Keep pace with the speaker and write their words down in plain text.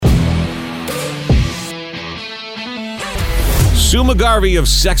Sue McGarvey of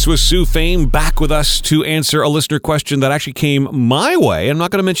Sex with Sue fame back with us to answer a listener question that actually came my way. I'm not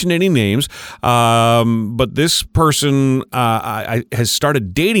going to mention any names, but this person has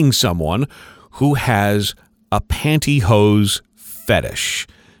started dating someone who has a pantyhose fetish.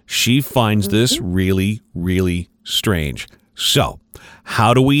 She finds this really, really strange. So,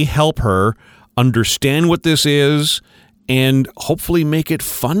 how do we help her understand what this is and hopefully make it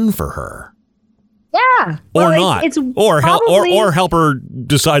fun for her? Yeah. Or not. Or help her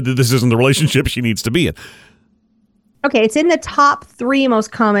decide that this isn't the relationship she needs to be in. Okay, it's in the top 3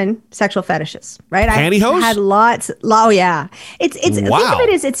 most common sexual fetishes, right? Pantyhose? I had lots. Oh, yeah. It's wow. Think of it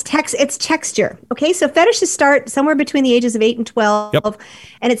as it's texture. Okay, so fetishes start somewhere between the ages of 8 and 12,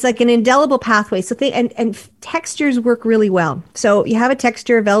 and it's like an indelible pathway. So and textures work really well. So you have a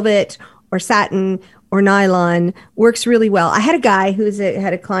texture, velvet or satin or nylon, works really well. I had a guy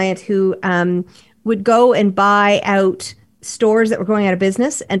had a client who would go and buy out stores that were going out of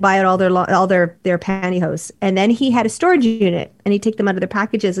business and buy out all their pantyhose, and then he had a storage unit, and he'd take them out of their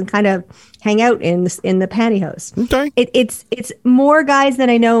packages and kind of hang out in the pantyhose. Okay, it's more guys than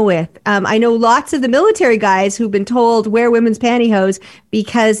I know with. I know lots of the military guys who've been told wear women's pantyhose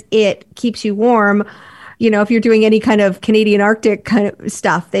because it keeps you warm. You know, if you're doing any kind of Canadian Arctic kind of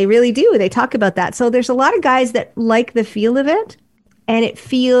stuff, they really do. They talk about that. So there's a lot of guys that like the feel of it, and it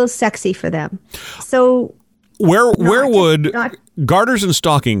feels sexy for them. So where would garters and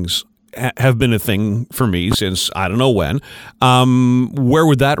stockings have been a thing for me since I don't know when. Where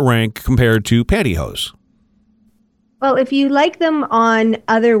would that rank compared to pantyhose? Well, if you like them on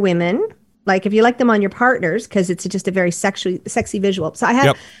other women, like if you like them on your partners, because it's just a very sexy visual. So I have.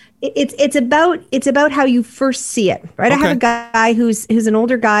 Yep. It's about how you first see it, right? Okay. I have a guy who's an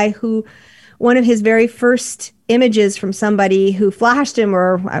older guy who one of his very first images from somebody who flashed him,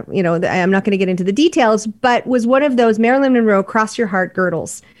 or I'm not going to get into the details, but was one of those Marilyn Monroe cross your heart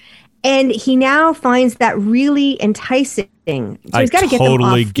girdles, and he now finds that really enticing. So he's got to get them off eBay. I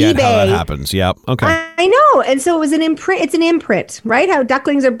totally get how that happens. Yep. Okay. I know, and so it was an imprint. It's an imprint, right? How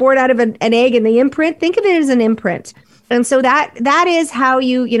ducklings are born out of an egg, and the imprint. Think of it as an imprint. And so that is how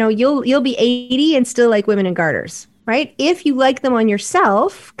you'll be 80 and still like women in garters, right? If you like them on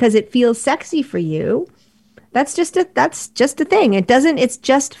yourself because it feels sexy for you, that's just a thing. It's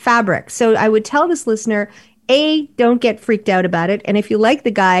just fabric. So I would tell this listener, don't get freaked out about it. And if you like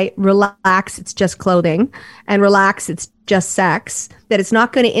the guy, relax, it's just clothing, and relax, it's just sex, that it's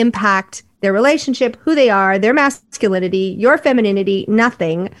not going to impact their relationship, who they are, their masculinity, your femininity,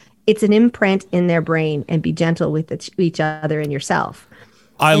 nothing. It's an imprint in their brain, and be gentle with each other and yourself.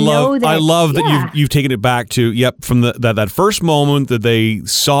 I love that you've taken it back to, from that first moment that they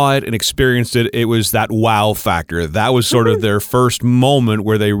saw it and experienced it, it was that wow factor. That was sort of their first moment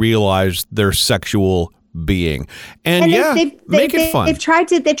where they realized their sexual being. And make it fun. They've tried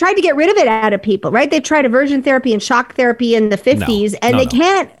to get rid of it out of people, right? They've tried aversion therapy and shock therapy in the 50s, and they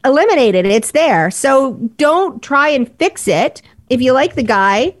can't eliminate it. It's there. So don't try and fix it. If you like the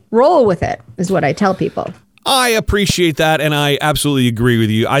guy, roll with it, is what I tell people. I appreciate that, and I absolutely agree with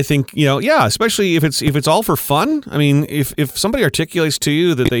you. I think, especially if it's all for fun. I mean, if somebody articulates to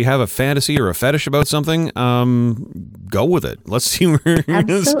you that they have a fantasy or a fetish about something, go with it. Let's see where it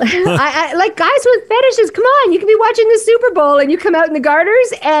is. I like guys with fetishes. Come on, you can be watching the Super Bowl and you come out in the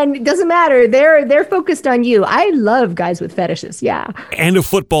garters, and it doesn't matter. They're focused on you. I love guys with fetishes. Yeah, and a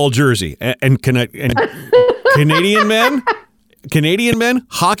football jersey, and Canadian men,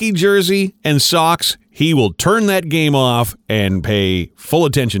 hockey jersey and socks. He will turn that game off and pay full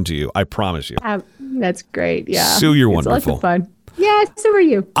attention to you. I promise you. That's great. Yeah. Sue, you're wonderful. Lots of fun. Yeah, so are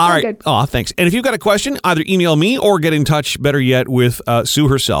you. All right. Good. Oh, thanks. And if you've got a question, either email me or get in touch, better yet, with Sue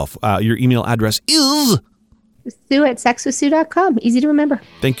herself. Your email address is Sue@sexwithsue.com. Easy to remember.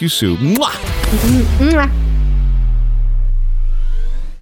 Thank you, Sue. Mwah. Mwah.